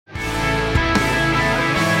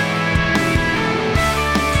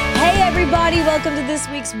Welcome to this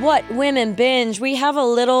week's What Women Binge. We have a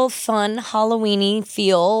little fun Halloween-y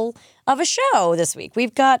feel of a show this week.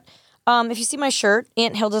 We've got, if you see my shirt,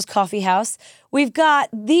 Aunt Hilda's Coffee House. We've got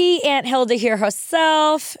the Aunt Hilda here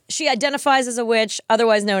herself. She identifies as a witch,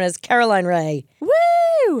 otherwise known as Caroline Rhea.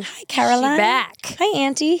 Woo! Hi, Caroline. She's back. Hi,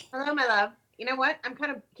 Auntie. Hello, my love. You know what?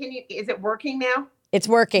 Is it working now? It's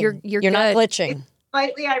working. You're not glitching. It's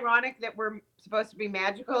slightly ironic that we're supposed to be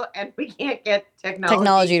magical and we can't get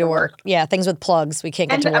technology to work. Yeah, things with plugs we can't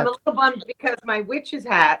get to work. I'm a little bummed because my witch's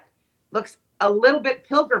hat looks a little bit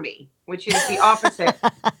pilgrimy, which is the opposite.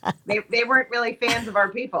 They weren't really fans of our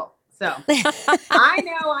people. So I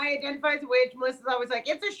know I identify as a witch. Melissa's always like,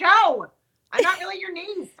 it's a show. I'm not really your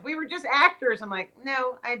niece. We were just actors. I'm like,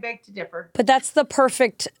 no, I beg to differ. But that's the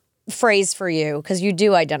perfect phrase for you because you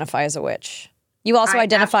do identify as a witch. You also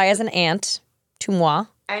identify as an aunt to moi.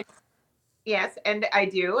 Yes, and I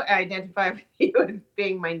do. I identify with you as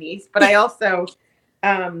being my niece, but I also,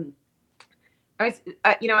 I'm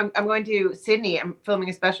going to Sydney. I'm filming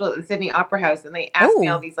a special at the Sydney Opera House, and they asked me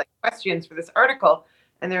all these questions for this article,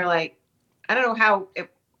 and they're like, I don't know how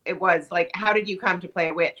it was, like, how did you come to play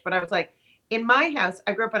a witch? But I was like, in my house,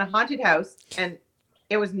 I grew up in a haunted house, and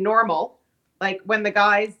it was normal. Like when the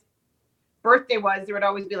guy's birthday was, there would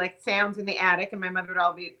always be like sounds in the attic, and my mother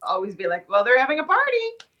would always be like, well, they're having a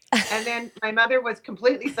party. And then my mother was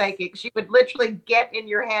completely psychic. She would literally get in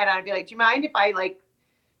your head. I'd be like, do you mind if I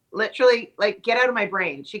literally get out of my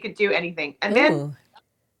brain? She could do anything. And then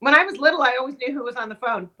when I was little, I always knew who was on the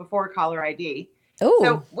phone before caller ID. Ooh.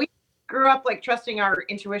 So we grew up trusting our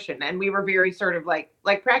intuition, and we were very sort of like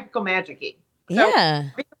practical magic-y. So,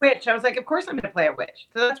 yeah. Being a witch, I was like, of course I'm going to play a witch.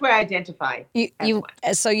 So that's why I identify.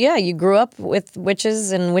 You grew up with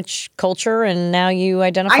witches and witch culture, and now you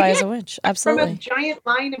identify as a witch. Absolutely. From a giant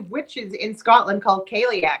line of witches in Scotland called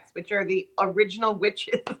Caeliacs, which are the original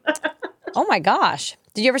witches. Oh my gosh.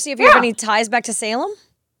 Did you ever see if you have any ties back to Salem?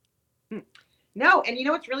 No. And you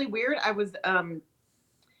know what's really weird? I was,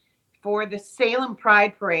 for the Salem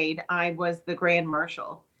Pride Parade, I was the Grand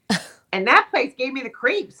Marshal. And that place gave me the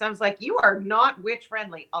creeps. I was like, you are not witch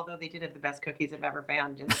friendly. Although they did have the best cookies I've ever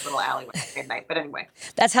found in this little alleyway at midnight. But anyway.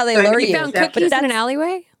 That's how they lure you. You found cookies in an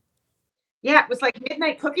alleyway? Yeah, it was like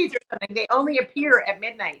midnight cookies or something. They only appear at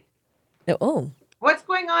midnight. Oh. What's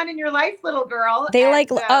going on in your life, little girl? They I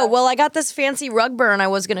got this fancy rug burn I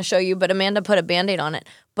was going to show you, but Amanda put a Band-Aid on it.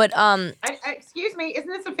 But excuse me, isn't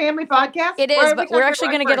this a family podcast? It is, but we're actually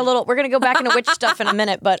going to we're going to go back into witch stuff in a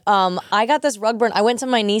minute. But I got this rug burn. I went to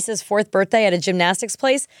my niece's 4th birthday at a gymnastics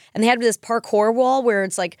place, and they had this parkour wall where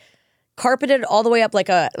it's like carpeted all the way up like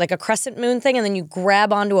a crescent moon thing, and then you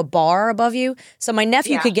grab onto a bar above you. So my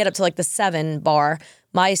nephew could get up to the 7 bar.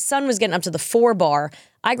 My son was getting up to the 4 bar.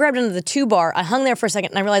 I grabbed into the 2 bar. I hung there for a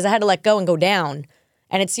second, and I realized I had to let go and go down.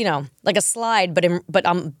 And it's, like a slide, but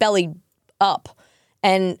I'm belly up.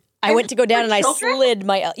 And I went to go down, and I slid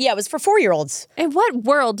my... Yeah, it was for 4-year-olds. In what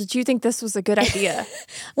world did you think this was a good idea?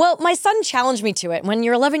 Well, my son challenged me to it. When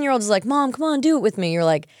your 11-year-old is like, Mom, come on, do it with me. You're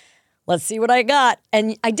like, let's see what I got.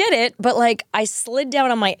 And I did it, but I slid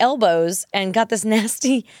down on my elbows and got this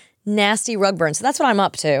nasty, nasty rug burn. So that's what I'm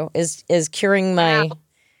up to, is curing my... Wow.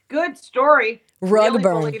 Good story. Rug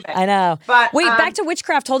really burn. I know. But wait, back to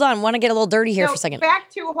witchcraft. Hold on. Want to get a little dirty here for a second. Back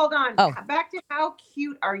to how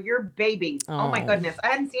cute are your babies? Oh my goodness. I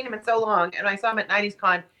hadn't seen them in so long, and I saw them at 90s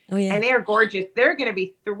Con. Oh, yeah. And they are gorgeous. There are going to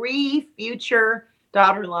be 3 future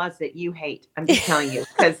daughter-in-laws that you hate. I'm just telling you.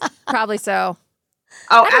 Probably so.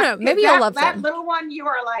 Oh, I don't know. Maybe you'll love that them. Little one, you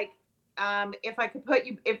are like, if I could put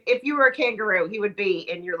you, if you were a kangaroo, he would be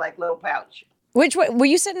in your little pouch. Which way? Were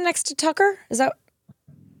you sitting next to Tucker? Is that...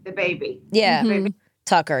 The baby. Yeah. Mm-hmm.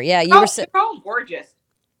 Tucker. Yeah. You were sitting. They're all gorgeous.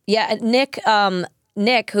 Yeah. Nick,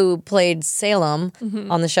 who played Salem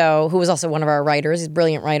on the show, who was also one of our writers, he's a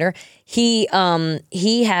brilliant writer. He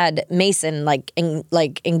had Mason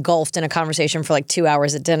engulfed in a conversation for 2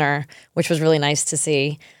 hours at dinner, which was really nice to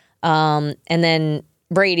see. And then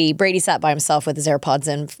Brady sat by himself with his AirPods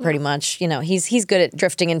in pretty much. He's good at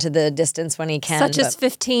drifting into the distance when he can. Such as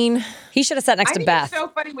 15. He should have sat next to Beth. It's so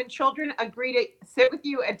funny when children agree to sit with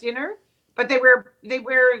you at dinner, but they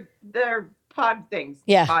wear their pod things.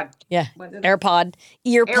 Yeah. AirPod.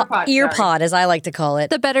 Earpod, as I like to call it.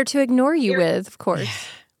 The better to ignore you with, of course.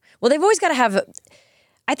 Well, they've always got to have,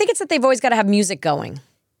 I think it's that they've always got to have music going.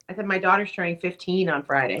 I said my daughter's turning 15 on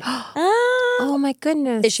Friday. Oh my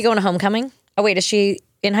goodness. Is she going to homecoming? Oh, wait, is she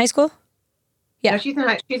in high school? Yeah.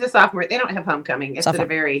 No, she's a sophomore. They don't have homecoming. It's sophomore.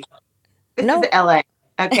 This is LA.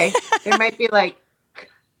 Okay. There might be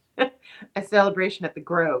a celebration at the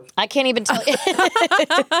Grove. I can't even tell you.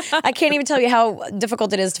 I can't even tell you how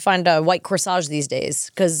difficult it is to find a white corsage these days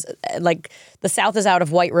because, like, the South is out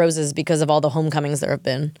of white roses because of all the homecomings there have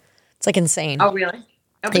been. It's like insane. Oh, really?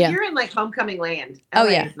 Oh, but Yeah. you're in like homecoming land. Oh, LA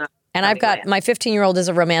yeah. is not And I've homecoming got land. my 15-year-old is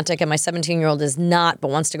a romantic and my 17-year-old is not, but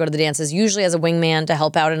wants to go to the dances, usually as a wingman to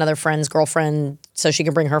help out another friend's girlfriend so she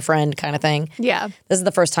can bring her friend kind of thing. Yeah. This is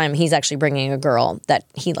the first time he's actually bringing a girl that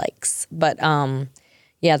he likes. But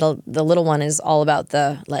yeah, the little one is all about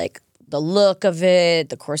the look of it,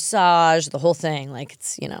 the corsage, the whole thing. Like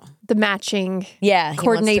it's, The matching. yeah,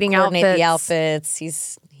 Coordinating he wants to coordinate the outfits.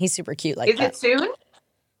 outfits. He's super cute like Is that. it soon?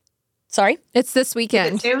 Sorry? It's this Is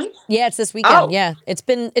weekend. it soon? Yeah, it's this weekend. Oh. Yeah. It's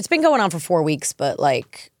been going on for 4 weeks, but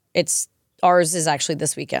like ours is actually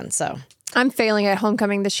this weekend, so. I'm failing at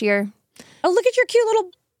homecoming this year. Oh, look at your cute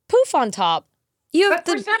little poof on top. You have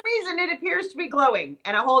But for some reason, it appears to be glowing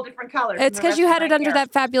and a whole different color. from It's the because rest you of had my it under hair.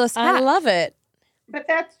 that fabulous I hat. love it. But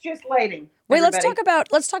that's just lighting. Wait, everybody.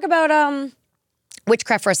 let's talk about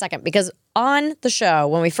witchcraft for a second because on the show,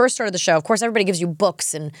 when we first started the show, of course everybody gives you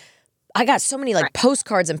books and I got so many like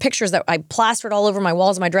postcards and pictures that I plastered all over my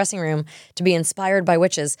walls of my dressing room to be inspired by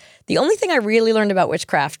witches. The only thing I really learned about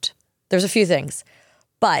witchcraft, there's a few things,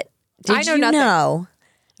 but did I know you nothing. know?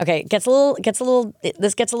 Okay, this gets a little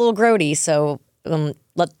grody, so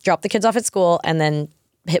let's drop the kids off at school and then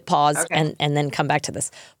hit pause Okay. and then come back to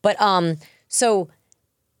this. But so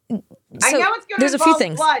I know it's going to there's a involve few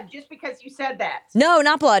things. blood just because you said that. No,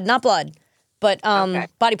 not blood, but Okay.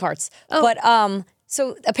 body parts. Oh. But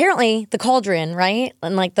so apparently the cauldron, right,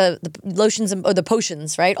 and like the lotions or the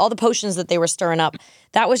potions, right, all the potions that they were stirring up,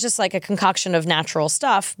 that was just like a concoction of natural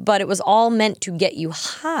stuff, but it was all meant to get you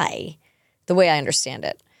high, the way I understand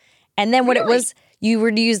it. And then what it Really? was, you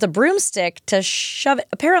were to use the broomstick to shove it.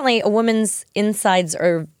 Apparently, a woman's insides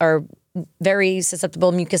are very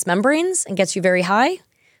susceptible to mucous membranes and gets you very high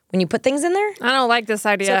when you put things in there. I don't like this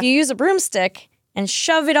idea. So if you use a broomstick and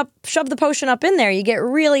shove the potion up in there, you get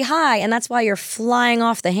really high, and that's why you're flying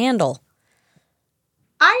off the handle.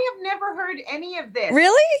 I have never heard any of this.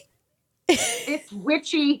 Really? This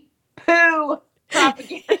witchy poo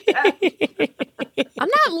propaganda. I'm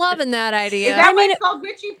not loving that idea. Is that I mean, why it's called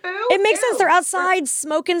witchy poo? It makes sense. Ew. They're outside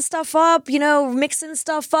smoking stuff up, mixing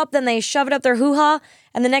stuff up, then they shove it up their hoo-ha,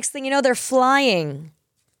 and the next thing you know, they're flying.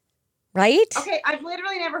 Right? Okay, I've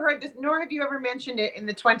literally never heard this, nor have you ever mentioned it in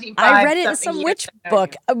the 25 I read it in something some years witch I've known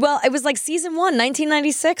book. Well, it was like season 1,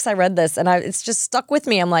 1996. I read this, and it's just stuck with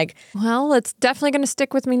me. I'm like, Well, it's definitely going to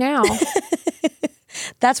stick with me now.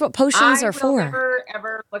 that's what you. potions I are will for. never,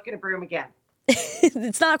 ever look at a broom again.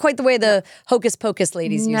 It's not quite the way the hocus pocus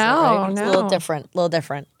ladies use it, right? It's a little No.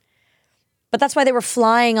 different. But that's why they were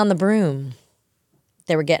flying on the broom.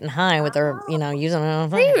 They were getting high with their, using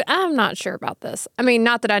it. I'm not sure about this. I mean,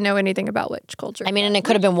 not that I know anything about witch culture. I mean, and it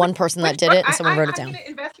could have been one person that did it and someone wrote it I'm down. going to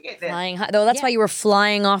investigate this. Flying high, though. That's why you were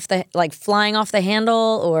flying off the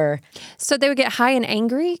handle, or So they would get high and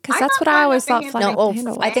angry? Because I that's thought what I flying always off the thought handle- flying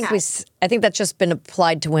no. off the handle was. I think that's just been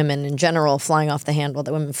applied to women in general, flying off the handle.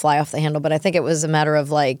 That women fly off the handle, but I think it was a matter of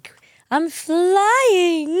like, I'm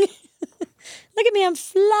flying. Look at me, I'm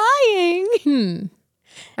flying.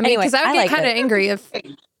 I mean, Anyway, because I would I get like kind of it. angry if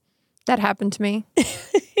that happened to me.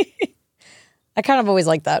 I kind of always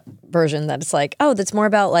like that version that it's like, oh, that's more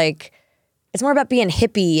about like, it's more about being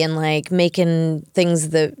hippie and like making things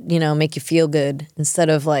that, make you feel good instead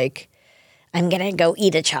of like, I'm going to go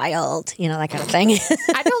eat a child, that kind of thing.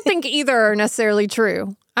 I don't think either are necessarily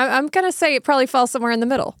true. I'm going to say it probably falls somewhere in the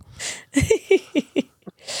middle.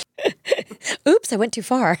 Oops, I went too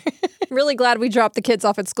far. Really glad we dropped the kids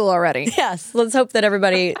off at school already. Yes, let's hope that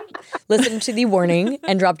everybody listened to the warning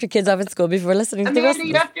and dropped your kids off at school before listening to the rest Amanda, of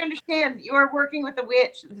you this. have to understand, you are working with a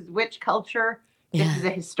witch. This is witch culture. This is a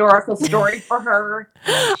historical story for her.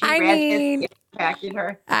 She I read mean, this, it impacted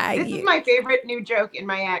her. This is my favorite new joke in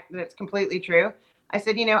my act that's completely true. I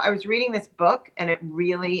said, I was reading this book and it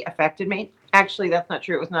really affected me. Actually, that's not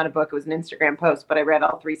true. It was not a book. It was an Instagram post, but I read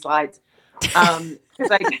all 3 slides. Because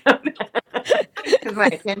my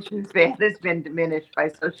attention span has been diminished by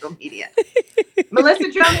social media. Melissa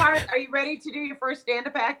Joan Hart, are you ready to do your first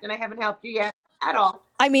stand-up act? And I haven't helped you yet at all.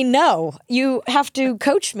 I mean, no, you have to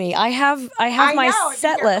coach me. I have my know,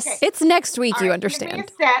 set okay. list. It's next week, All you right, understand.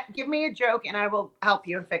 Give me a joke, and I will help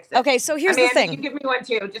you and fix it. Okay, so here's Amanda, the thing. you give me one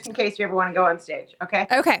too, just in case you ever want to go on stage. Okay.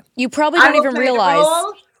 Okay. You probably I don't will even play realize. the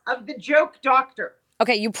role of the joke doctor.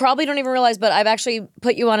 Okay, you probably don't even realize, but I've actually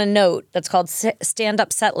put you on a note that's called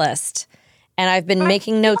stand-up set list. And I've been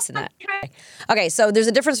making notes in that. Okay, so there's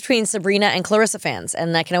a difference between Sabrina and Clarissa fans.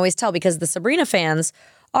 And I can always tell because the Sabrina fans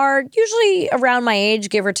are usually around my age,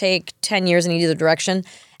 give or take 10 years in either direction.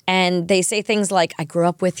 And they say things like, I grew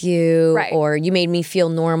up with you, Right. or you made me feel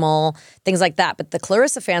normal, things like that. But the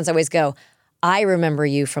Clarissa fans always go, I remember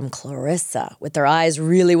you from Clarissa, with their eyes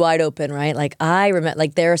really wide open, right? Like, I remember,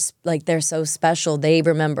 they're so special. They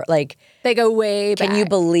remember, like, They go way back. can you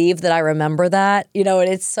believe that I remember that? You know,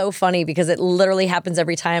 and it's so funny because it literally happens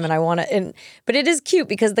every time. And I want to, but it is cute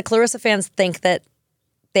because the Clarissa fans think that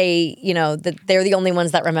that they're the only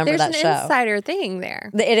ones that remember There's that show. an insider thing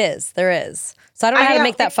there. It is. There is. So I don't know how to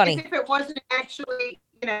make that funny. If it wasn't actually,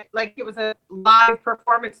 like it was a live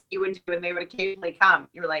performance you would do and they would occasionally come,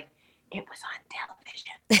 you were like, it was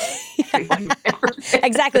on television.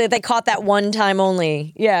 Exactly. They caught that one time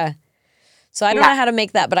only. Yeah. So I don't know how to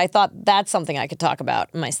make that, but I thought that's something I could talk about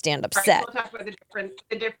in my stand-up All right, set. we'll talk about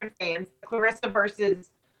the different fans. Clarissa versus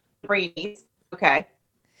Brady's. Okay.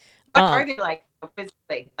 What are they like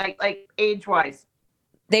physically? Like age-wise?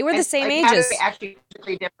 They were the same like, how do ages. they actually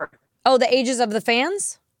physically differ? Oh, the ages of the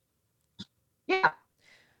fans? Yeah.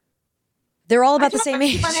 They're all about the same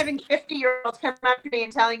age. I'm having 50-year-olds coming up to me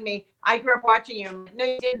and telling me, I grew up watching you. I'm like, no,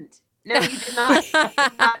 you didn't. No, you did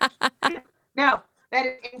not. No, that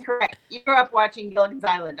is incorrect. You grew up watching Gilligan's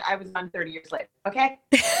Island. I was on 30 years later. Okay?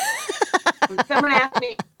 Someone asked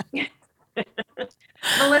me,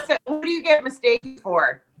 Melissa, who do you get mistaken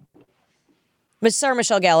for? But Sarah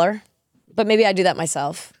Michelle Gellar. But maybe I do that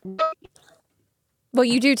myself. Well,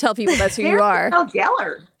 you do tell people that's who you are. Sarah Michelle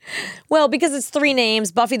Gellar. Well, because it's 3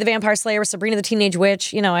 names: Buffy the Vampire Slayer, Sabrina the Teenage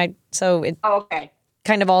Witch. So it Okay.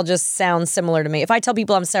 kind of all just sounds similar to me. If I tell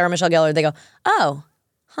people I'm Sarah Michelle Gellar, they go, "Oh,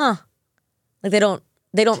 huh." Like they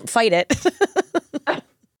don't fight it.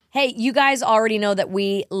 Hey, you guys already know that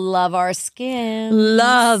we love our Skims.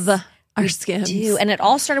 Love our Skims. Do. And it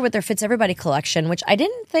all started with their Fits Everybody collection, which I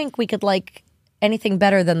didn't think we could like anything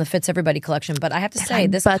better than the Fits Everybody collection. But I have to say,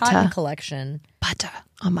 this cotton collection, Butter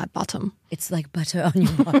on my bottom. it's like butter on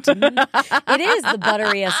your bottom. It is the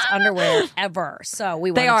butteriest underwear ever. So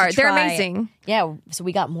we wanted They are. to They're try amazing. it. Yeah. So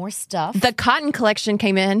we got more stuff. The cotton collection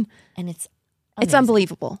came in. And it's It's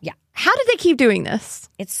unbelievable. Yeah. How did they keep doing this?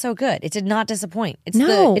 It's so good. It did not disappoint. It's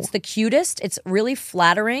No. it's the cutest. It's really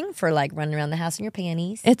flattering for like running around the house in your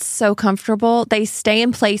panties. It's so comfortable. They stay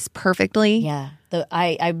in place perfectly. Yeah.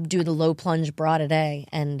 I do the low plunge bra today,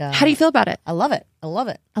 and How do you feel about it? I love it. I love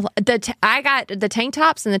it. I got the tank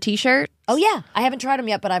tops and the t-shirt. Oh yeah, I haven't tried them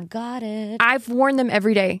yet, but I've got it. I've worn them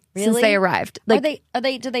every day since Really? they arrived. Are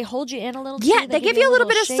they? Do they hold you in a little? Yeah, too? they give you a little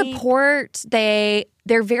bit of shape? support. They're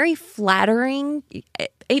very flattering,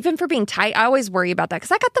 even for being tight. I always worry about that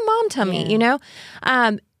because I got the mom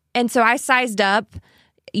tummy, and so I sized up.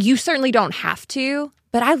 You certainly don't have to,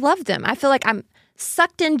 but I love them. I feel like I'm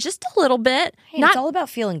sucked in just a little bit. Hey, it's all about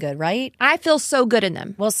feeling good, right? I feel so good in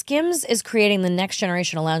them. Well, Skims is creating the next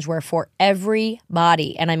generation of loungewear for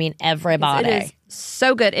everybody, and I mean everybody. It is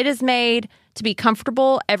so good. It is made to be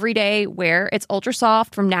comfortable everyday wear. It's ultra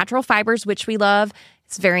soft from natural fibers, which we love.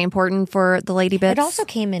 It's very important for the lady bits. It also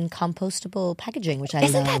came in compostable packaging, which I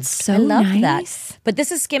Isn't love. that so I love nice? that. But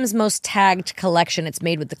this is Skims' most tagged collection. It's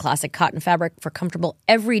made with the classic cotton fabric for comfortable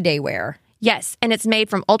everyday wear. Yes, and it's made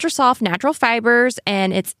from ultra soft natural fibers,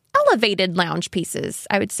 and it's elevated lounge pieces.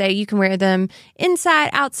 I would say you can wear them inside,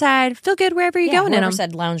 outside, feel good wherever you're going in Whoever them.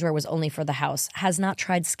 said loungewear was only for the house has not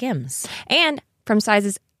tried Skims. And from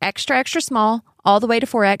sizes extra, extra small all the way to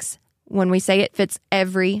 4X, when we say it fits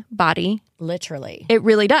every body, Literally. it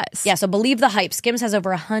really does. Yeah, so believe the hype. Skims has over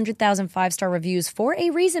 100,000 5-star reviews for a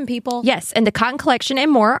reason, people. Yes, and the cotton collection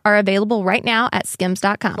and more are available right now at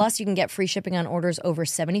skims.com. Plus, you can get free shipping on orders over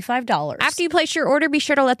 $75. After you place your order, be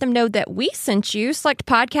sure to let them know that we sent you. Select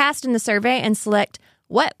podcast in the survey and select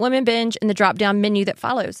What Women Binge in the drop-down menu that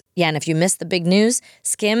follows. Yeah, and if you missed the big news,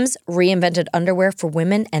 Skims reinvented underwear for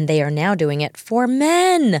women, and they are now doing it for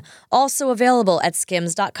men. Also available at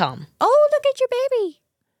skims.com. Oh, look at your baby.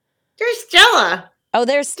 There's Stella. Oh,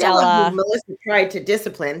 there's Stella. Who Melissa tried to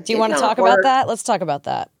discipline. Do you want to talk about that? Let's talk about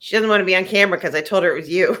that. She doesn't want to be on camera because I told her it was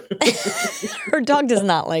you. Her dog does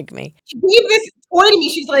not like me. She gave this toy to me.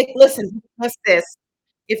 She's like, listen, what's this?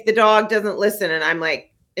 If the dog doesn't listen. And I'm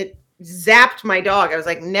like, it zapped my dog. I was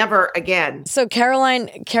like, never again. So Caroline,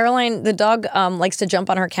 the dog likes to jump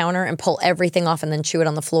on her counter and pull everything off and then chew it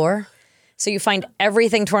on the floor. So you find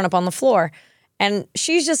everything torn up on the floor. And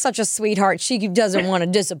she's just such a sweetheart. She doesn't want to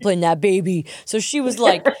discipline that baby. So she was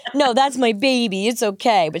like, no, that's my baby. It's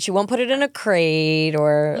okay. But she won't put it in a crate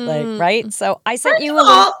or right? So I sent you a link.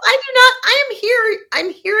 I do not. I'm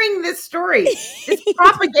hearing this story. This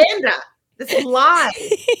propaganda. This lie.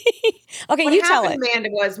 Okay, What you tell happened, it. Amanda,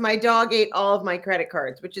 was my dog ate all of my credit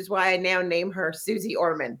cards, which is why I now name her Susie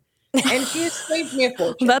Orman. And she has saved me a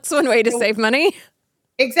fortune. That's one way to save money.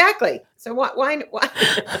 Exactly. So why?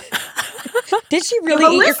 Did she really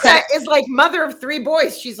eat your Melissa credit? is like mother of 3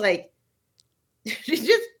 boys. She's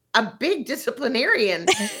just a big disciplinarian.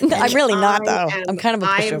 I'm really not, though. am- I'm kind of a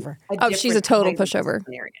I am pushover. Oh, she's a different total kind of pushover.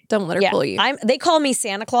 disciplinarian. Don't let her fool you. They call me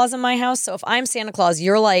Santa Claus in my house. So if I'm Santa Claus,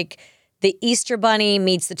 you're like the Easter Bunny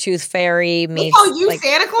meets the Tooth Fairy They meets. call you like,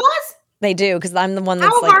 Santa Claus? They do, because I'm the one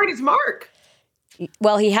that's How like. hard is Mark?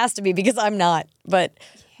 Well, he has to be because I'm not. But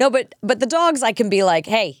no, but the dogs, I can be like,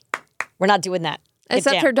 hey, we're not doing that. Get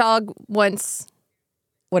Except down. her dog once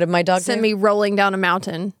What did my dog sent do? me rolling down a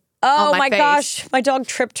mountain. Oh on my face. gosh, my dog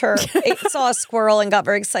tripped her. It saw a squirrel and got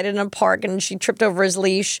very excited in a park, and she tripped over his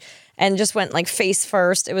leash and just went like face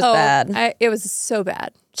first. It was bad. It was so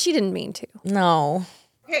bad. She didn't mean to. No.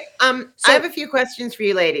 Okay, I have a few questions for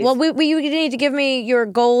you ladies. Well, you need to give me your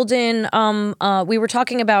golden. We were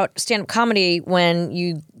talking about stand-up comedy when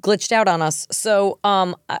you glitched out on us. So,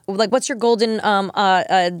 like, what's your golden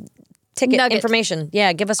ticket Nugget. information?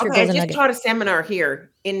 Yeah, give us your I golden just nugget. taught a seminar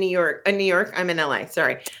here in New York. In New York, I'm in LA.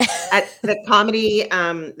 Sorry, at the comedy.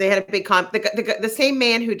 They had a big the same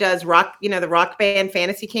man who does rock. The rock band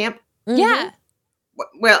fantasy camp. Mm-hmm. Yeah.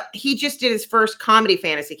 Well, he just did his first comedy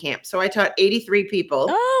fantasy camp. So I taught 83 people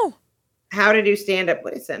Oh. how to do stand up.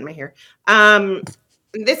 What is that in my hair?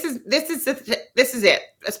 This is it,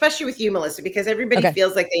 especially with you, Melissa, because everybody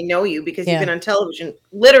feels like they know you because you've been on television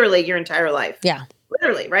literally your entire life. Yeah.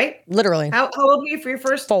 Literally, right? Literally. How old were you for your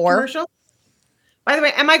first 4. commercial? By the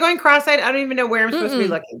way, am I going cross-eyed? I don't even know where I'm supposed to be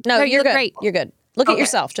looking. No, you you're look good. great. You're good. Look at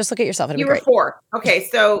yourself. Just look at yourself. It'll You be were great. 4. Okay,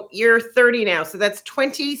 so you're 30 now. So that's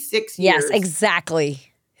 26 years. Yes, exactly.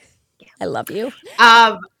 I love you.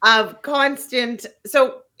 Of constant.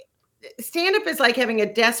 So stand-up is like having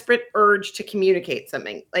a desperate urge to communicate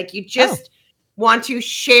something. Like you just want to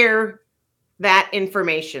share that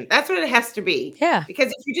information. That's what it has to be. Yeah.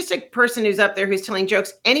 Because if you're just a person who's up there who's telling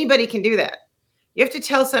jokes, anybody can do that. You have to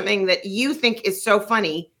tell something that you think is so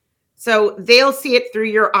funny, so they'll see it through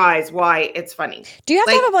your eyes why it's funny. Do you have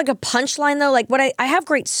to have like a punchline though? Like I have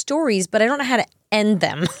great stories, but I don't know how to end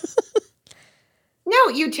them. No,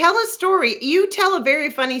 you tell a story. You tell a very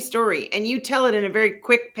funny story, and you tell it in a very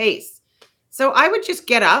quick pace. So I would just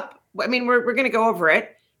get up. I mean, we're going to go over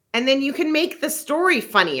it, and then you can make the story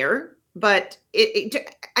funnier. But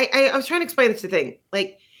I was trying to explain this thing.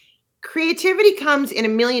 Like, creativity comes in a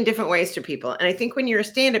million different ways to people, and I think when you're a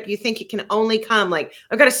stand-up, you think it can only come like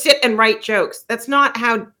I've got to sit and write jokes. That's not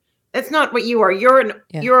what you are. You're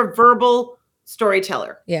a verbal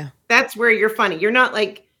storyteller. Yeah, that's where you're funny. You're not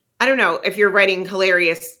like. I don't know if you're writing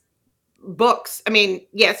hilarious books. I mean,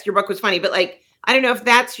 yes, your book was funny, but like, I don't know if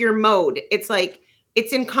that's your mode. It's like,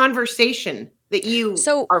 it's in conversation that you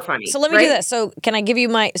are funny. So let me do this. So can I give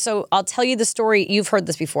you I'll tell you the story. You've heard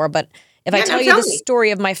this before, but if I tell you the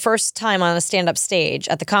story of my first time on a stand-up stage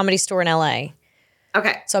at the Comedy Store in LA.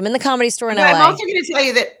 Okay. So I'm in the Comedy Store in LA. I'm also going to tell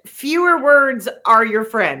you that fewer words are your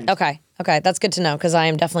friend. Okay. That's good to know because I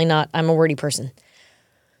am definitely not, I'm a wordy person.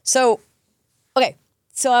 So, okay.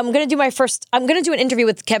 So I'm going to do an interview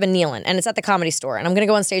with Kevin Nealon, and it's at the Comedy Store, and I'm going to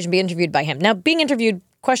go on stage and be interviewed by him. Now, being interviewed,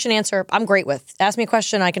 question, answer, I'm great with. Ask me a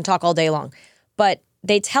question, I can talk all day long. But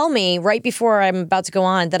they tell me right before I'm about to go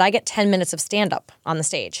on that I get 10 minutes of stand-up on the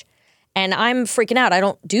stage. And I'm freaking out. I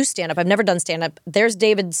don't do stand-up. I've never done stand-up. There's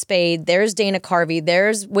David Spade, there's Dana Carvey,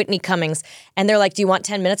 there's Whitney Cummings, and they're like, do you want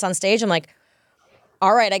 10 minutes on stage? I'm like,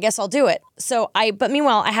 all right, I guess I'll do it. But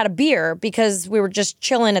meanwhile, I had a beer because we were just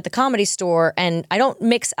chilling at the Comedy Store, and I don't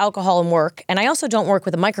mix alcohol and work, and I also don't work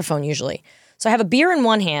with a microphone usually. So I have a beer in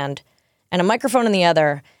one hand and a microphone in the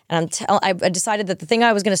other, and I decided that the thing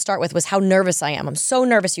I was going to start with was how nervous I am. I'm so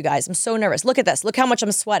nervous, you guys. I'm so nervous. Look at this. Look how much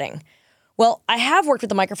I'm sweating. Well, I have worked with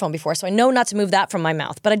the microphone before, so I know not to move that from my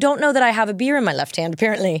mouth, but I don't know that I have a beer in my left hand,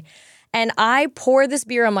 apparently. And I pour this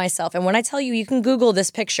beer on myself, and when I tell you, you can Google this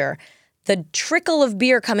picture, the trickle of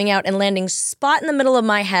beer coming out and landing spot in the middle of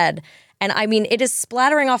my head. And I mean, it is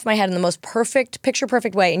splattering off my head in the most picture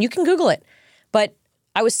perfect way. And you can Google it. But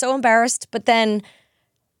I was so embarrassed. But then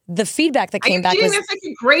the feedback that came back was... That's like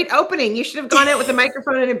a great opening. You should have gone out with a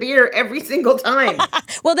microphone and a beer every single time.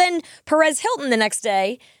 Well, then Perez Hilton the next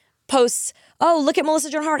day posts, oh, look at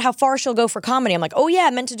Melissa Joan Hart, how far she'll go for comedy. I'm like, oh yeah,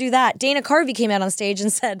 I meant to do that. Dana Carvey came out on stage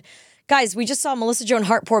and said... Guys, we just saw Melissa Joan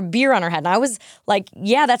Hart pour beer on her head. And I was like,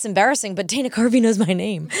 yeah, that's embarrassing, but Dana Carvey knows my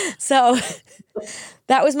name. So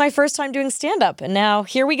that was my first time doing stand-up. And now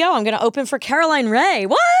here we go. I'm going to open for Caroline Rhea.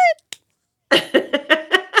 What? Do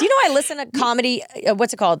you know I listen to comedy,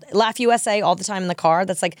 what's it called? Laugh USA all the time in the car.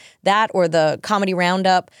 That's like that or the Comedy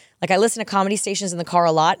Roundup. Like I listen to comedy stations in the car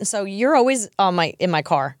a lot. And so you're always in my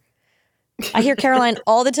car. I hear Caroline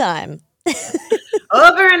all the time.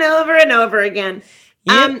 Over and over and over again.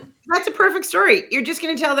 That's a perfect story. You're just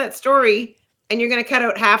going to tell that story and you're going to cut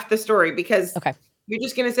out half the story because you're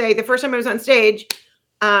just going to say the first time I was on stage,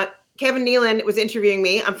 Kevin Nealon was interviewing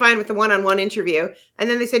me. I'm fine with the one-on-one interview. And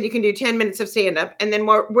then they said you can do 10 minutes of stand-up. And then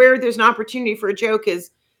where there's an opportunity for a joke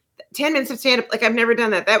is 10 minutes of stand-up. Like, I've never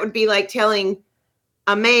done that. That would be like telling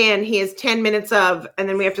a man he has 10 minutes of, and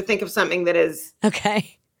then we have to think of something that is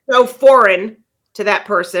so foreign to that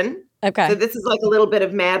person. Okay. So this is like a little bit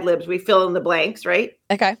of Mad Libs. We fill in the blanks, right?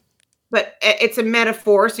 Okay. But it's a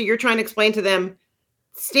metaphor. So you're trying to explain to them,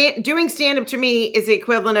 doing stand-up to me is the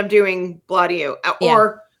equivalent of doing Blah to You.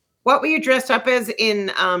 Or what were you dressed up as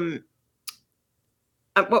in,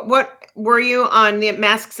 what were you on The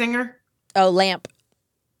Masked Singer? Oh, lamp.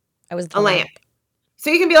 I was a lamp. So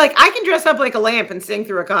you can be like, I can dress up like a lamp and sing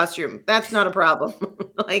through a costume. That's not a problem.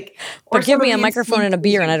 Or give me a microphone and a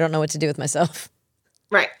beer and I don't know what to do with myself.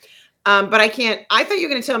 Right. But I can't. I thought you were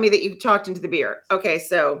going to tell me that you talked into the beer. Okay,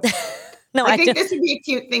 so no, I think this would be a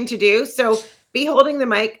cute thing to do. So be holding the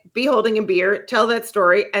mic, be holding a beer, tell that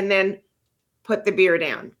story, and then put the beer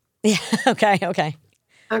down. Yeah. Okay.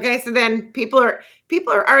 Okay. So then people are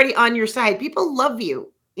already on your side. People love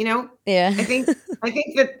you. You know. Yeah. I think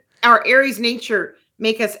that our Aries nature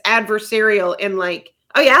make us adversarial and like,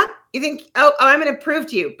 oh yeah, you think, oh I'm going to prove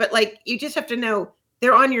to you, but like you just have to know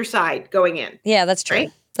they're on your side going in. Yeah, that's true. Right?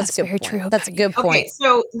 That's very true. That's a good point. Okay,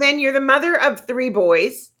 so then you're the mother of 3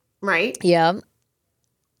 boys, right? Yeah.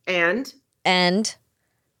 And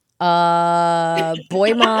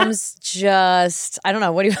boy moms just I don't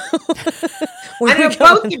know. What do you I know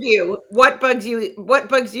both of you. What bugs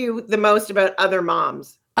you the most about other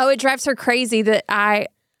moms? Oh, it drives her crazy that I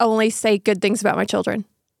only say good things about my children.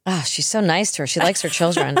 Oh, she's so nice to her. She likes her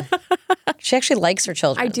children. She actually likes her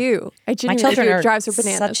children. I do. My children are drives her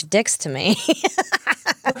bananas. Such dicks to me.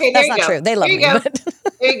 Okay, that's not true. They love me. But...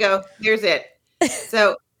 There you go. There's it.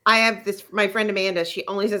 So I have my friend Amanda. She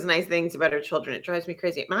only says nice things about her children. It drives me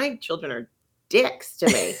crazy. My children are dicks to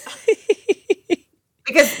me.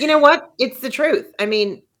 Because you know what? It's the truth. I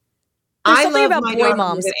mean, I love about my boy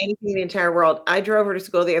moms than anything in the entire world. I drove her to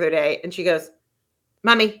school the other day, and she goes,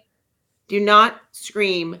 "Mommy, do not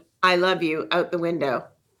scream I love you out the window."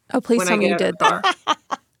 Oh, please tell me you did that.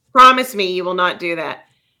 Promise me you will not do that.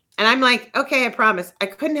 And I'm like, okay, I promise. I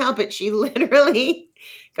couldn't help it. She literally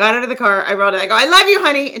got out of the car. I rolled it. I go, I love you,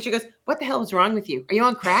 honey. And she goes, what the hell is wrong with you? Are you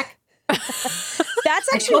on crack?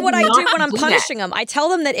 That's actually what I do when I'm punishing them. I tell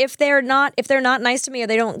them that if they're not nice to me or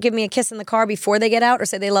they don't give me a kiss in the car before they get out or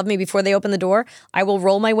say they love me before they open the door, I will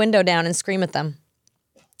roll my window down and scream at them.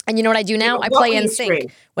 And you know what I do now? I play in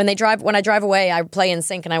sync. When I drive away, I play in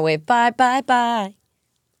sync and I wave bye bye bye.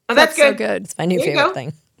 Oh, that's good. So good. It's my new favorite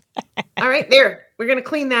thing. All right, there. We're gonna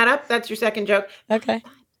clean that up. That's your second joke. Okay.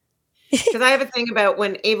 Because I have a thing about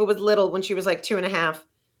when Ava was little, when she was like 2.5.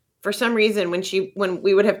 For some reason, when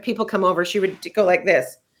we would have people come over, she would go like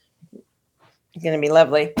this. It's gonna be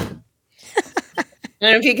lovely. I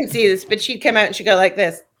don't know if you can see this, but she'd come out and she'd go like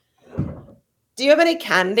this. Do you have any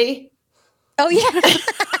candy? Oh yeah.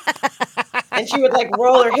 And she would like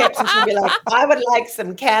roll her hips and she'd be like, I would like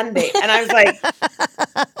some candy. And I was like,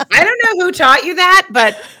 I don't know who taught you that,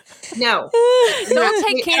 but no. Don't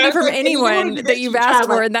take candy from anyone that you've asked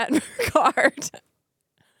for in that regard.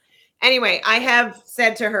 Anyway, I have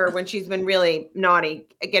said to her when she's been really naughty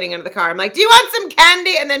getting into the car, I'm like, do you want some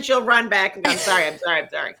candy? And then she'll run back and go, I'm sorry.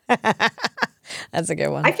 That's a good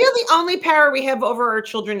one. I feel the only power we have over our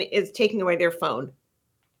children is taking away their phone.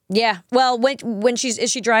 Yeah. Well, when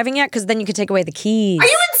is she driving yet? Because then you could take away the keys. Are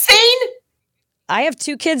you insane? I have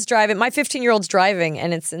 2 kids driving. My 15-year-old's driving,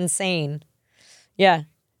 and it's insane. Yeah.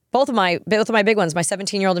 Both of my big ones, my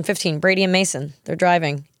 17-year-old and 15, Brady and Mason, they're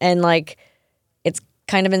driving. And like, it's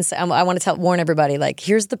kind of insane. I want to warn everybody, like,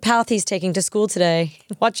 here's the path he's taking to school today.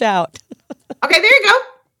 Watch out. Okay, there you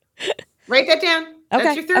go. Write that down. Okay.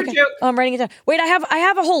 That's your third joke. Oh, I'm writing it down. Wait, I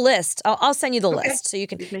have a whole list. I'll send you the list so you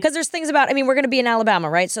can, because there's things about, I mean, we're going to be in Alabama,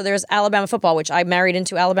 right? So there's Alabama football, which I married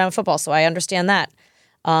into Alabama football, so I understand that.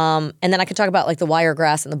 And then I could talk about like the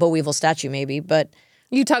wiregrass and the boll weevil statue maybe, but.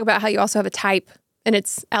 You talk about how you also have a type and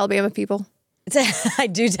it's Alabama people. I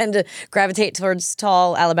do tend to gravitate towards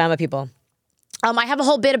tall Alabama people. I have a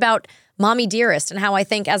whole bit about Mommy Dearest and how I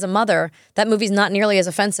think as a mother, that movie's not nearly as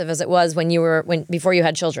offensive as it was before you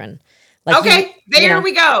had children. Like okay,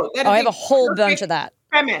 we go. I have a whole bunch of that.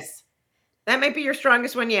 Premise. That might be your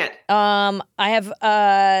strongest one yet. I have.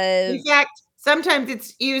 In fact, sometimes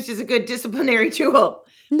it's used as a good disciplinary tool.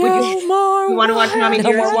 No more. You want to watch Mommy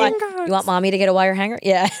Dearest? You want Mommy to get a wire hanger?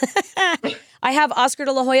 Yeah. I have Oscar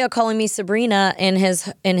de la Hoya calling me Sabrina in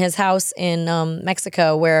his house in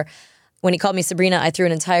Mexico, where When he called me Sabrina, I threw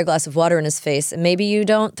an entire glass of water in his face. And maybe you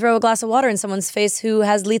don't throw a glass of water in someone's face who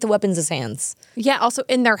has lethal weapons in his hands. Yeah, also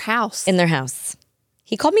in their house. In their house.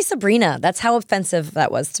 He called me Sabrina. That's how offensive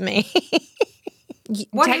that was to me.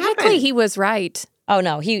 What Technically, happened? he was right. Oh,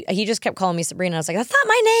 no. He just kept calling me Sabrina. I was like, that's not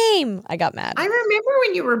my name. I got mad. I remember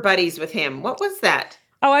when you were buddies with him. What was that?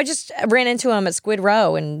 Oh, I just ran into him at Squid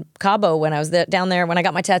Row in Cabo when I was down there when I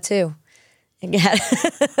got my tattoo. Yeah.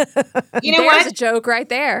 You know There's what? a joke right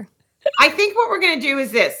there. I think what we're going to do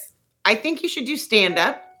is this. I think you should do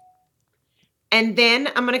stand-up. And then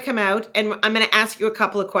I'm going to come out and I'm going to ask you a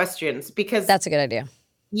couple of questions because That's a good idea.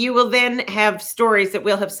 you will then have stories that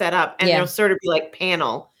we'll have set up and Yeah. they'll sort of be like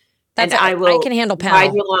panel. That's and I can handle guide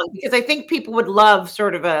panel. you along because I think people would love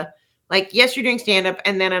sort of a like, yes, you're doing stand-up,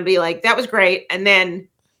 and then I'll be like, that was great, and then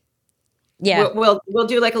Yeah. we'll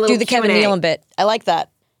do like a little Do the Kevin Q&A. Nealon bit. I like that.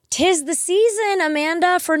 'Tis the season,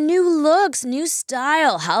 Amanda, for new looks, new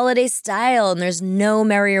style, holiday style, and there's no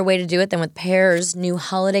merrier way to do it than with Pear's new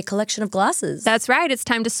holiday collection of glasses. That's right. It's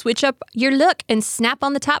time to switch up your look and snap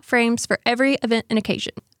on the top frames for every event and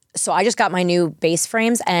occasion. So I just got my new base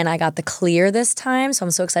frames, and I got the clear this time, so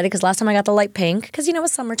I'm so excited because last time I got the light pink because, you know,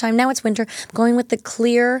 it's summertime. Now it's winter. I'm going with the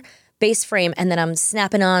clear base frame, and then I'm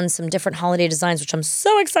snapping on some different holiday designs, which I'm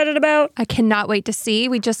so excited about. I cannot wait to see.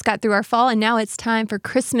 We just got through our fall, and now it's time for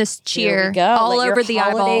Christmas cheer Here we go. all Let your over the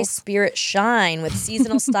holiday eyeballs. spirit shine with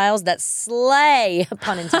seasonal styles that slay,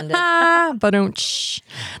 pun intended. Ba-dum-tsh.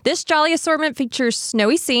 This jolly assortment features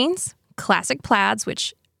snowy scenes, classic plaids,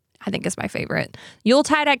 which I think is my favorite,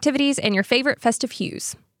 Yuletide activities, and your favorite festive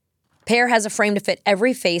hues. Pear has a frame to fit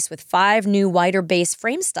every face with 5 new wider base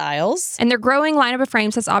frame styles. And their growing lineup of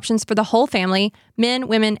frames has options for the whole family, men,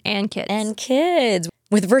 women, and kids. And kids.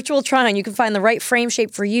 With virtual trying, you can find the right frame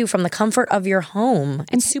shape for you from the comfort of your home.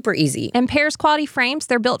 It's super easy. And Pear's quality frames,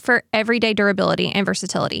 they're built for everyday durability and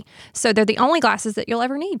versatility. So they're the only glasses that you'll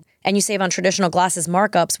ever need. And you save on traditional glasses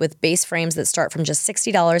markups with base frames that start from just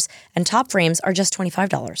 $60 and top frames are just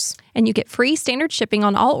 $25. And you get free standard shipping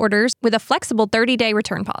on all orders with a flexible 30-day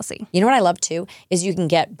return policy. You know what I love too is you can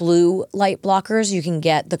get blue light blockers. You can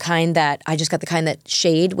get the kind that I just got the kind that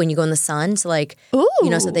shade when you go in the sun. So like, you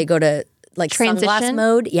know, so they go to like sunglass Transition?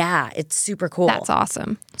 mode. Yeah, it's super cool. That's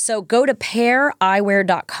awesome. So go to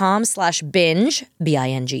paireyewear.com/binge,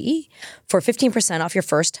 B-I-N-G-E, for 15% off your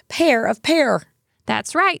first pair of Pear.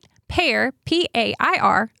 That's right. Pair,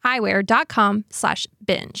 P-A-I-R,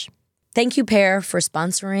 eyewear.com/binge. Thank you, Pear, for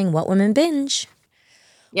sponsoring What Women Binge.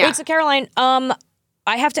 Yeah. Wait, so Caroline, I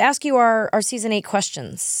have to ask you our season 8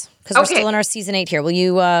 questions because we're Okay. still in our season 8 here. Will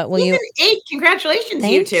you? Season 8, congratulations,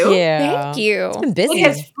 Thank you two. Thank you. It's been busy. It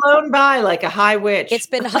has flown by like a high witch. It's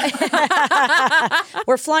been.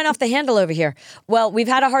 We're flying off the handle over here. Well, we've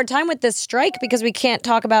had a hard time with this strike because we can't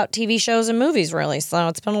talk about TV shows and movies really. So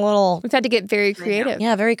it's been a little, We've had to get very creative.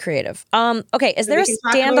 yeah, very creative. Okay, is there a We can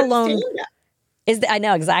talk about standalone? stand-up. I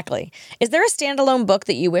know exactly. Is there a standalone book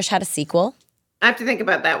that you wish had a sequel? I have to think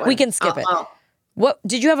about that one. We can skip it. What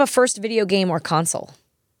did you have a first video game or console?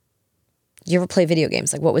 Did you ever play video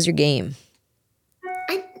games? Like, what was your game?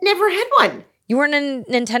 I never had one. You weren't a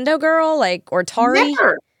Nintendo girl, like, or Atari?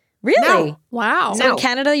 Never. Really? No. Wow. So in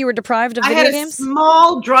Canada, you were deprived of I video had a games?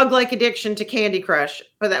 small drug-like addiction to Candy Crush,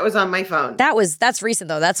 but that was on my phone. That's recent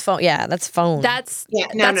though. That's phone. Yeah, that's phone. That's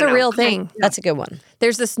No, a real thing. That's a good one.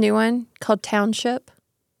 There's this new one called Township.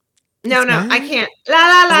 No, not? I can't. La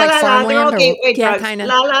la la like la la. They're all farmland or- gateway Yeah, drugs. kinda.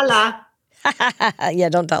 La la la. Yeah,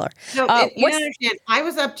 don't tell her. No, you what's- don't understand. I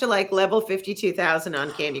was up to like level 52,000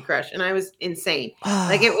 on Candy Crush, and I was insane.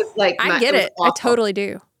 Like it was like I get it. I awful. totally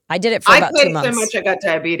do. I did it for I about played 2 it so months. much I got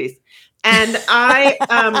diabetes, and I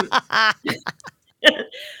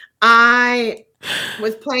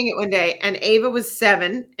was playing it one day, and Ava was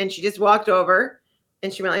 7, and she just walked over.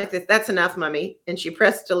 And she went like this, "That's enough, mommy." And she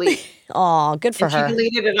pressed delete. Oh, good for And her. she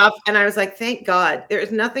deleted it off. And I was like, thank God. There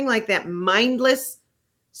is nothing like that mindless,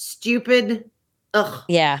 stupid. Ugh.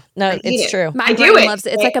 Yeah, no, I hate it's it. true. My I do brain it. loves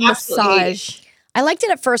it. It's I like a absolutely hate it. massage. I liked it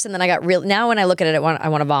at first, and then I got real. Now, when I look at it, I want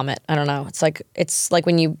to vomit. I don't know. It's like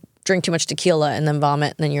when you drink too much tequila and then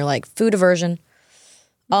vomit, and then you're like food aversion.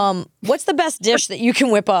 What's the best dish that you can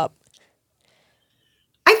whip up?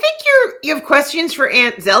 I think you have questions for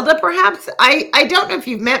Aunt Zelda, perhaps. I don't know if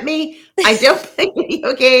you've met me. I don't play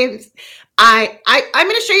video games. I'm going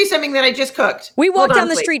to show you something that I just cooked. We Hold walked on, down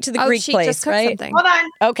the please. street to the Oh, Greek she place, just cooked right? something. Hold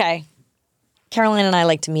on. Okay. Caroline and I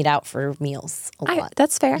like to meet out for meals a lot.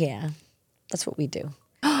 That's fair. Yeah, that's what we do.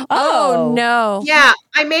 Oh, no. Yeah,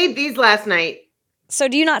 I made these last night. So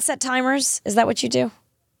do you not set timers? Is that what you do?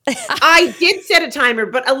 I did set a timer,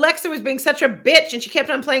 but Alexa was being such a bitch and she kept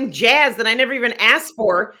on playing jazz that I never even asked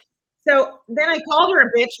for. So then I called her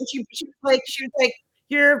a bitch, and she was like,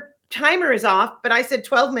 your timer is off, but I said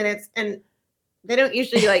 12 minutes, and they don't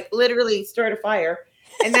usually like literally start a fire.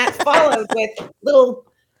 And that followed with little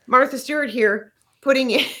Martha Stewart here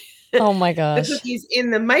putting Oh my the gosh. cookies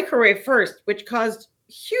in the microwave first, which caused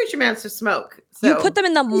huge amounts of smoke. So You put them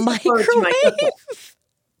in the please refer to my cookbook.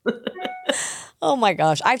 microwave? Oh my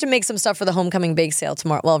gosh. I have to make some stuff for the homecoming bake sale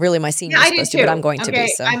tomorrow. Well, really, my senior's I do supposed too. to, but I'm going to be.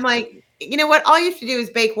 So I'm like, you know what? All you have to do is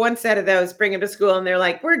bake one set of those, bring them to school, and they're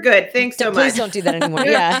like, we're good. Thanks so please much. don't do that anymore.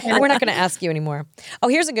 Yeah. We're not going to ask you anymore. Oh,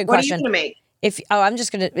 here's a good What are question. you going to make? It's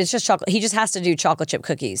just chocolate. He just has to do chocolate chip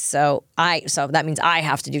cookies. So that means I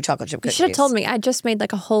have to do chocolate chip You cookies. should have told me. I just made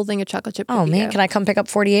like a whole thing of chocolate chip Oh cookie man, dough. can I come pick up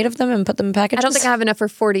 48 of them and put them in packages? I don't think I have enough for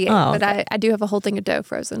 48, Oh, but I do have a whole thing of dough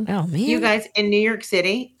frozen. Oh man. You guys in New York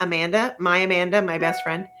City, Amanda, my best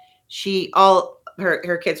friend,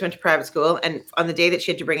 her kids went to private school, and on the day that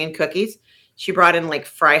she had to bring in cookies, she brought in like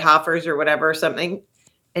Freihoffers or whatever or something,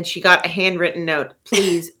 and she got a handwritten note: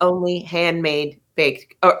 please only homemade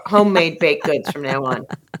baked goods from now on.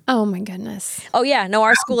 Oh my goodness. Oh yeah, no,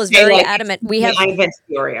 our school is very adamant. I invented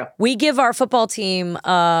the Oreo. We give our football team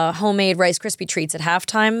homemade Rice Krispie treats at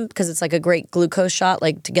halftime because it's like a great glucose shot,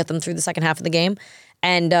 like to get them through the second half of the game,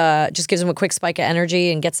 and just gives them a quick spike of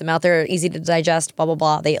energy and gets them out there, easy to digest. Blah blah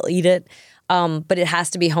blah. They'll eat it, but it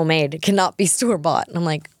has to be homemade. It cannot be store bought. And I'm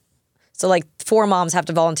like, so like 4 moms have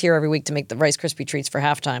to volunteer every week to make the Rice Krispie treats for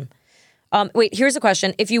halftime. Wait, here's a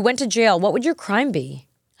question: if you went to jail, what would your crime be?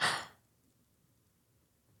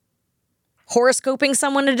 Horoscoping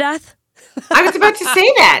someone to death? I was about to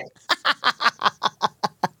say that.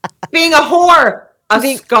 Being a whore,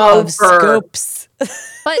 Scopes.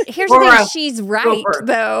 But here's the thing, she's right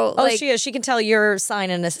though. Oh, she is. She can tell your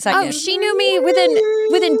sign in a second. Oh, she knew me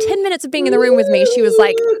within 10 minutes of being in the room with me. She was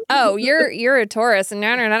like, "Oh, you're a Taurus," and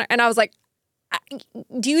I was like,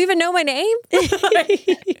 "Do you even know my name?"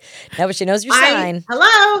 No, but she knows your sign.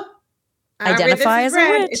 Hello. Identify as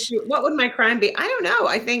a witch. What would my crime be? I don't know.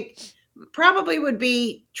 I think probably would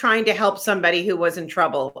be trying to help somebody who was in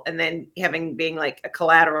trouble, and then being like a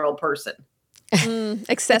collateral person.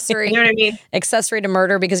 Accessory. You know what I mean? Accessory to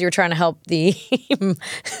murder because you were trying to help the.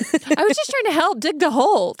 I was just trying to help dig the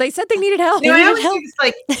hole. They said they needed help. I always think it's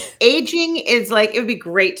like aging is like, it would be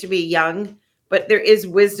great to be young, but there is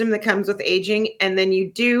wisdom that comes with aging. And then you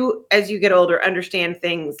do, as you get older, understand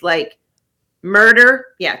things like murder.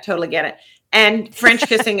 Yeah, totally get it. And French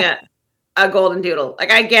kissing a golden doodle. Like,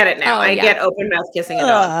 I get it now. I get open mouth kissing a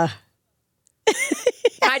dog.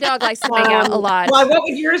 My dog likes to hang out a lot. Well, what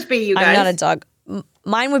would yours be, you guys? I'm not a dog.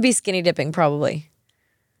 Mine would be skinny dipping, probably.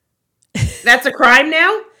 That's a crime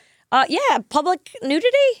now? Yeah, public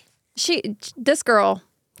nudity. This girl,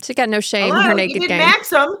 she got no shame in her naked game.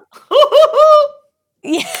 Maxim.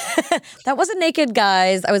 Yeah, that wasn't naked,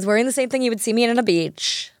 guys. I was wearing the same thing you would see me in on a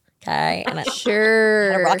beach. Okay, and I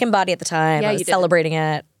had a rocking body at the time. I was celebrating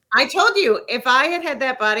it. I told you, if I had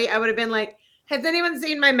that body, I would have been like, has anyone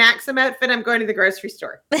seen my Maxim outfit? I'm going to the grocery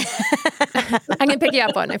store. I can pick you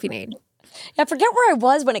up one if you need. Yeah, I forget where I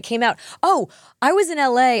was when it came out. Oh, I was in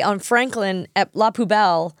LA on Franklin at La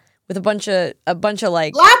Poubelle with a bunch of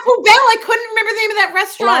like La Poubelle. I couldn't remember the name of that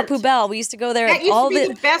restaurant. La Poubelle. We used to go there. That used all to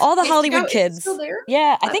be the best all the place to Hollywood go. kids. Is it still there?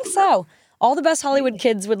 Yeah, I think so. All the best Hollywood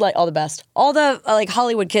kids would all the like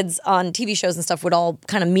Hollywood kids on TV shows and stuff would all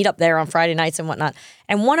kind of meet up there on Friday nights and whatnot.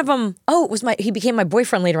 And one of them, he became my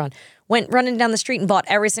boyfriend later on, went running down the street and bought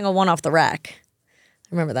every single one off the rack.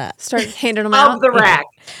 I remember that. Started handing them out. Off the rack.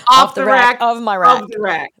 Off the rack. Of my rack. Of the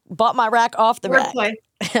rack. Bought my rack off the rack. Wordplay.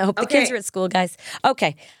 I hope the kids are at school, guys.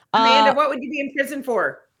 Okay. Amanda, what would you be in prison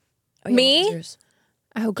for? Me?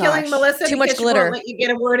 Oh, gosh. Killing Melissa. Too much because she glitter. won't let you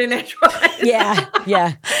get a word in edgewise. Yeah.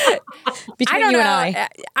 Between you and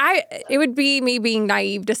it would be me being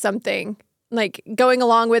naive to something, like going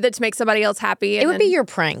along with it to make somebody else happy. It would be your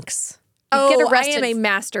pranks. You'd get I arrested. I am a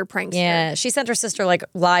master prankster. Yeah, she sent her sister like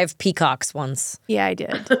live peacocks once. Yeah, I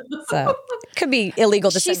did. So it could be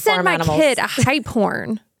illegal to she send farm my animals. kid a hype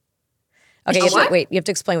horn. Okay, you have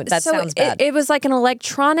to explain what that sounds bad. It was like an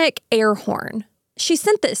electronic air horn. She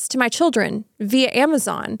sent this to my children via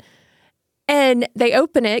Amazon, and they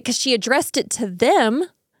open it because she addressed it to them,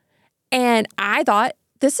 and I thought,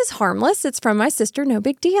 this is harmless. It's from my sister. No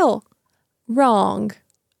big deal. Wrong.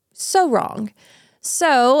 So wrong.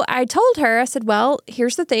 So I told her, I said, well,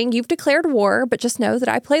 here's the thing. You've declared war, but just know that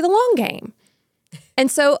I play the long game.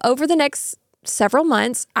 And so over the next several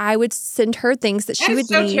months, I would send her things that she would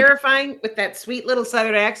need. That's so terrifying with that sweet little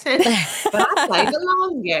Southern accent. But I play the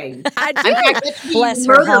long game. I do. Bless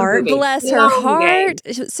her heart. Bless her heart.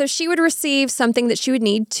 So she would receive something that she would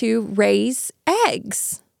need to raise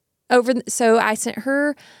eggs. So I sent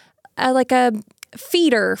her a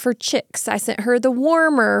feeder for chicks. I sent her the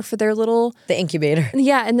warmer for their little The incubator.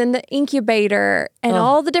 Yeah, and then the incubator and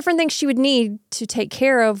all the different things she would need to take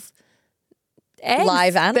care of eggs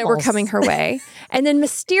Live that were animals. coming her way. And then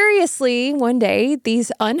mysteriously, one day,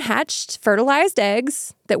 these unhatched, fertilized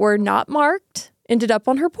eggs that were not marked ended up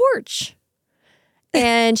on her porch.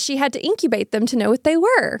 And she had to incubate them to know what they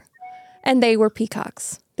were. And they were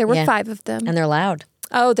peacocks. There were 5 of them. And they're loud.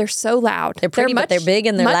 Oh, they're so loud. They're pretty, but they're big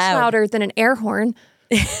and they're much loud. louder than an air horn.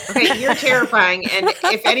 Okay, you're terrifying. And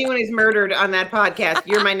if anyone is murdered on that podcast,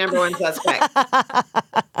 you're my number one suspect.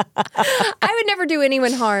 I would never do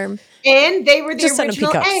anyone harm. And they were the Just send 'em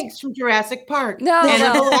original peacocks. eggs from Jurassic Park. No, and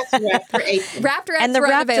no. a Velociraptor ate them. Raptor And the were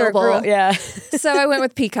raptor unavailable. yeah. So I went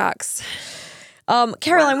with peacocks.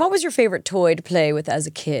 Caroline, what was your favorite toy to play with as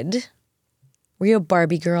a kid? Were you a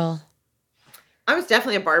Barbie girl? I was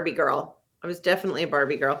definitely a Barbie girl.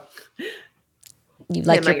 You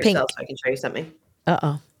like Stand by your pink? yourself so I can show you something.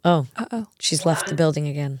 Uh-oh. She's left the building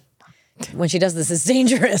again. When she does this, it's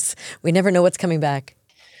dangerous. We never know what's coming back.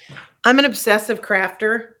 I'm an obsessive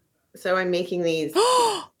crafter, so I'm making these.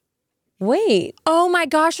 Wait. Oh my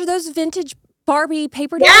gosh, are those vintage Barbie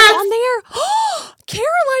paper dolls Yes! on there?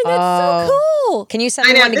 Caroline, that's so cool. Can you send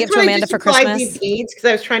me one to give to Amanda for Christmas? These beads because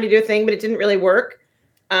I was trying to do a thing, but it didn't really work.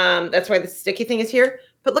 That's why the sticky thing is here.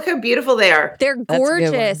 But look how beautiful they are. They're That's a good one.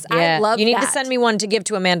 gorgeous. Yeah. I love You need that. to send me one to give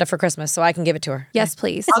to Amanda for Christmas so I can give it to her. Yes,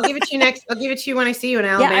 please. I'll give it to you next. I'll give it to you when I see you in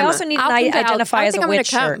Alabama. Yeah, I also need to I'll think I'll- identify I as think a I'm gonna witch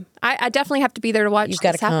shirt. come. I definitely have to be there to watch. You've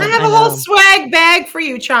gotta this happen. I come. have a I whole know. swag bag for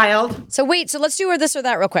you, child. So wait, so let's do this or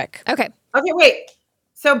that real quick. Okay. Okay, wait.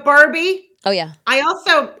 So Barbie, Oh yeah.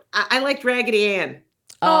 I liked Raggedy Ann.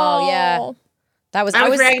 Oh yeah. That was I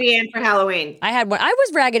was Raggedy Ann for Halloween. I had one. I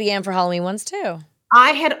was Raggedy Ann for Halloween once too.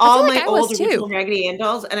 I had all like my I was old too. original Raggedy Ann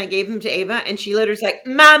dolls, and I gave them to Ava, and she literally was like,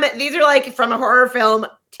 "Mom, these are like from a horror film.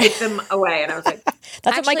 Take them away." And I was like,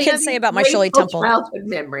 That's what my Actually, kids say about my Shirley grateful Temple. childhood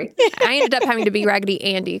memory. I ended up having to be Raggedy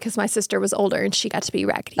Andy because my sister was older and she got to be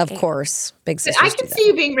Raggedy Of Ann. course, big I sisters do can that. see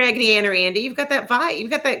you being Raggedy Ann or Andy. You've got that vibe.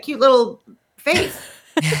 You've got that cute little face.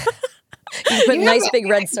 You put You nice have big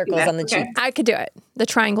that. red circles on the Okay. cheek. I could do it. The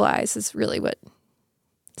triangle eyes is really what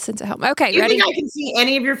sends it home. Okay, You ready? think I can see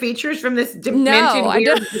any of your features from this dimension I weird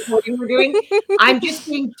don't. recording we're doing? I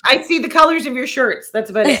see the colors of your shirts. That's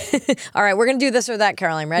about it. All right, we're gonna do this or that,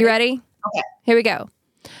 Caroline. Ready? You ready? Okay. Here we go.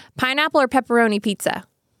 Pineapple or pepperoni pizza?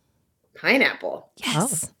 Pineapple.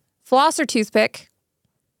 Yes. Floss or toothpick?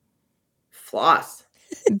 Floss.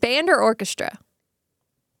 Band or orchestra?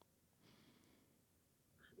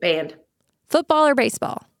 Band. Football or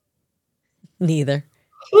baseball? Neither.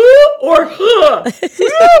 Or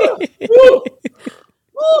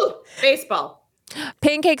baseball.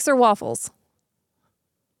 Pancakes or waffles?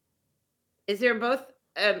 Is there both?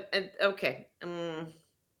 Okay.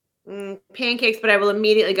 Pancakes, but I will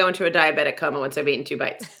immediately go into a diabetic coma once I've eaten 2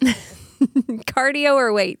 bites. Cardio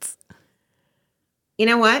or weights? You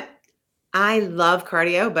know what? I love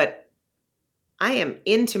cardio, but I am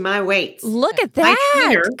into my weights. Look at My that,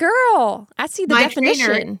 trainer- girl. I see the my definition.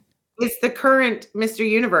 trainer- It's the current Mr.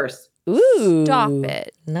 Universe. Ooh. Stop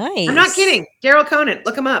it. Nice. I'm not kidding. Daryl Conan,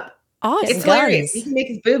 look him up. Awesome. It's Guns. hilarious. He can make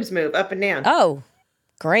his boobs move up and down. Oh,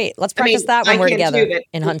 great. Let's I mean, practice that when I we're can together too, but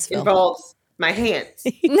in it Huntsville. involves my hands.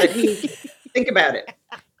 But think about it.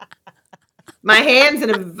 My hands and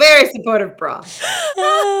a very supportive bra.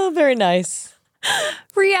 Oh, very nice.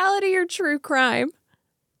 Reality or true crime?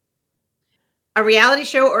 A reality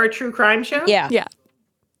show or a true crime show? Yeah. Yeah.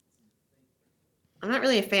 I'm not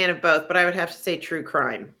really a fan of both, but I would have to say true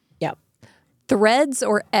crime. Yep. Threads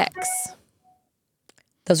or X?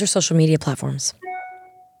 Those are social media platforms.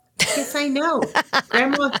 Yes, I know.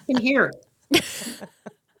 Grandma can hear.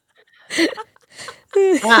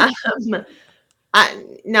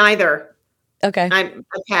 Neither. Okay. I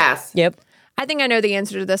pass. Yep. I think I know the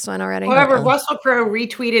answer to this one already. However, Russell Crowe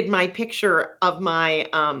retweeted my picture of my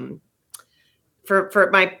for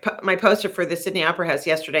my poster for the Sydney Opera House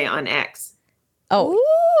yesterday on X. Oh,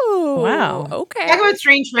 Ooh, Wow. Okay. Talk about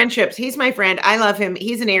strange friendships. He's my friend. I love him.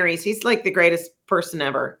 He's an Aries. He's like the greatest person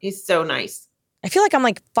ever. He's so nice. I feel like I'm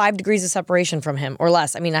like 5 degrees of separation from him or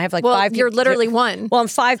less. I mean, I have like Well, 5 you're peop- literally one. Well, I'm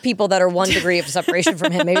 5 people that are 1 degree of separation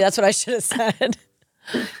from him. Maybe that's what I should have said.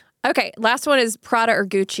 Okay. Last one is Prada or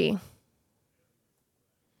Gucci.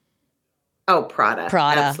 Oh, Prada.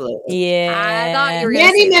 Prada. Absolutely. Yeah. I thought you were gonna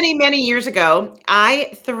Many, say many, many years ago,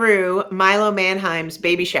 I threw Milo Manheim's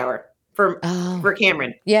baby shower for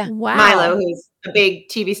Cameron. Yeah. Wow. Milo, who's a big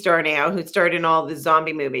TV star now, who starred in all the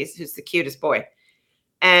zombie movies, who's the cutest boy.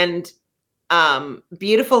 And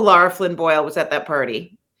beautiful Laura Flynn Boyle was at that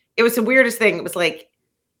party. It was the weirdest thing. It was like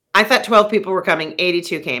I thought 12 people were coming.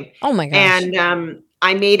 82 came. Oh my gosh. And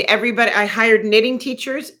I made everybody, I hired knitting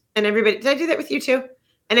teachers and everybody, did I do that with you too?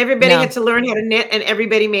 And everybody had to learn how to knit and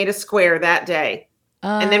everybody made a square that day.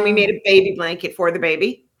 And then we made a baby blanket for the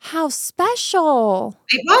baby. How special.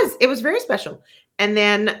 It was very special. And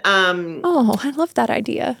then, oh, I love that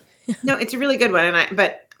idea. No, it's a really good one.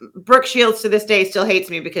 But Brooke Shields to this day still hates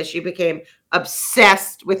me because she became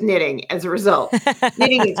obsessed with knitting as a result.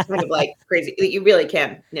 Knitting is kind of like crazy. You really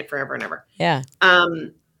can knit forever and ever. Yeah.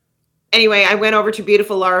 Anyway, I went over to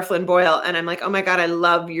beautiful Laura Flynn Boyle and I'm like, oh my God, I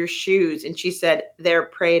love your shoes. And she said, they're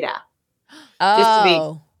Prada.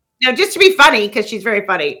 Oh. Just to be funny, because she's very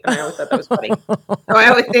funny. And I always thought that was funny. So I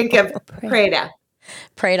always think of Prada.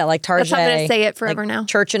 Prada, like Tarjay. That's how I'm going to say it forever now.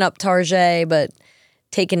 Churching up Tarjay, but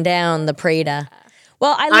taking down the Prada.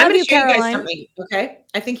 Well, I love you, Caroline. You guys something, okay?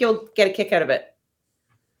 I think you'll get a kick out of it.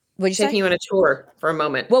 What'd you say? Taking you on a tour for a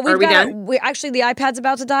moment. Well, Are we done? Actually, the iPad's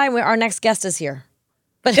about to die. Our next guest is here.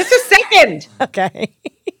 But just a second. Okay.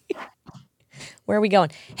 Where are we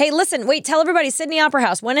going? Hey, listen, wait, tell everybody, Sydney Opera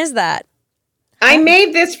House. When is that? I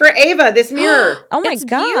made this for Ava, this mirror. Oh my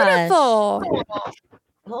gosh. Beautiful.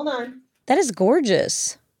 Hold on. That is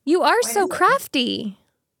gorgeous. You are so crafty.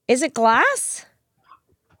 Is it glass?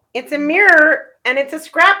 It's a mirror and it's a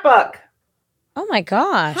scrapbook. Oh my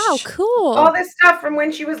gosh. How cool. All this stuff from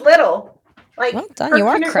when she was little. Like, well done. You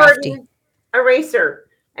are crafty. Eraser.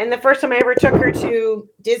 And the first time I ever took her to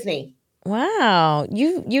Disney. Wow.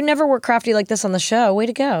 You never were crafty like this on the show. Way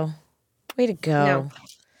to go. Way to go. No,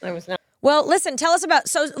 I was not. Well, listen, tell us about,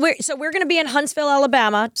 so we're going to be in Huntsville,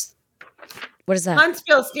 Alabama. What is that?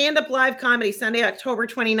 Huntsville Stand-Up Live Comedy, Sunday, October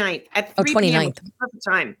 29th at 3 p.m. Perfect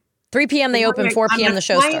time. 3 p.m. they open, 4 p.m. the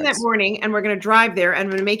show starts. That morning, and we're going to drive there, and I'm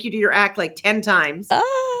going to make you do your act like 10 times.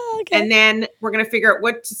 Oh, okay. And then we're going to figure out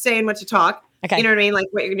what to say and what to talk. Okay. You know what I mean? Like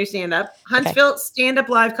what you're going to do stand-up. Huntsville Stand-Up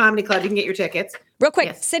Live Comedy Club. You can get your tickets. Real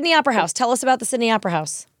quick, Sydney Opera House. Tell us about the Sydney Opera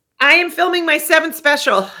House. I am filming my 7th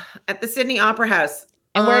special at the Sydney Opera House.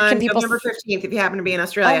 And where can people... November 15th if you happen to be in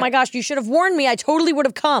Australia. Oh my gosh, you should have warned me. I totally would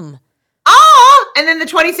have come. Oh! And then the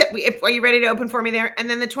 27th, are you ready to open for me there? And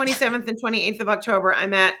then the 27th and 28th of October,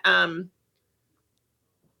 I'm at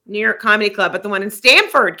New York Comedy Club at the one in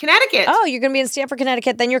Stamford, Connecticut. Oh, you're going to be in Stamford,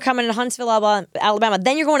 Connecticut. Then you're coming to Huntsville, Alabama.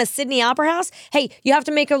 Then you're going to Sydney Opera House. Hey, you have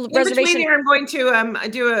to make a reservation. In between here, I'm going to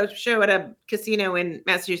do a show at a casino in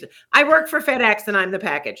Massachusetts. I work for FedEx and I'm the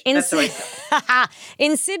package. In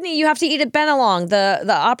Sydney, you have to eat at Benelong.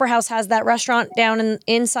 The Opera House has that restaurant down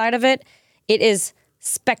inside of it. It is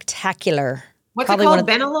spectacular. What's it called?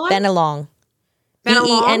 Benelong? Benelong.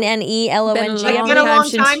 Bennelong. It's been a long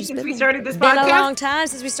time since we started this podcast. Been a long time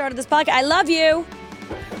since we started this podcast. I love you.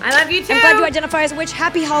 I love you too. I'm glad you identify as a witch.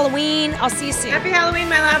 Happy Halloween. I'll see you soon. Happy Halloween,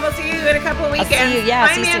 my love. I'll see you in a couple of weekends. I'll see you. Yeah,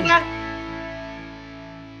 bye, Amanda.